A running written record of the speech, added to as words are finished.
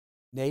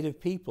Native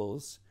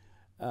peoples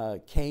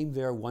came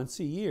there once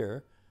a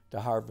year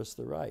to harvest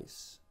the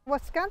rice.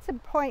 Wisconsin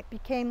Point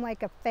became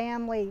like a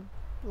family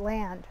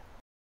land.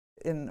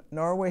 In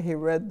Norway, he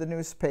read the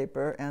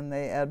newspaper and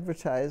they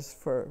advertised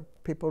for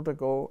people to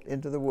go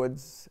into the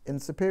woods in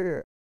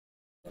Superior.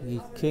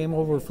 He came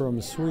over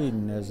from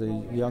Sweden as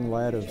a young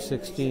lad of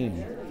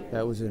 16.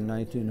 That was in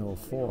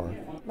 1904.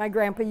 My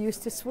grandpa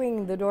used to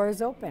swing the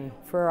doors open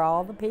for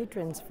all the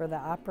patrons for the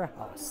opera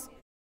house.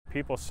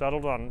 People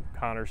settled on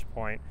Connors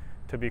Point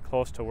to be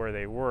close to where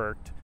they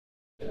worked.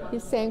 He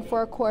sang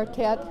for a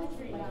quartet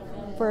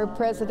for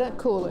President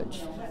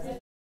Coolidge.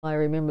 I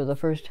remember the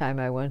first time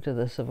I went to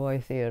the Savoy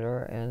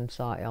Theater and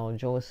saw Al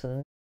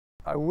Jolson.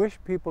 I wish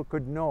people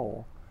could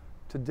know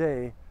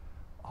today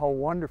how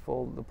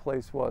wonderful the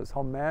place was,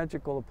 how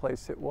magical a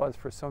place it was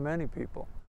for so many people.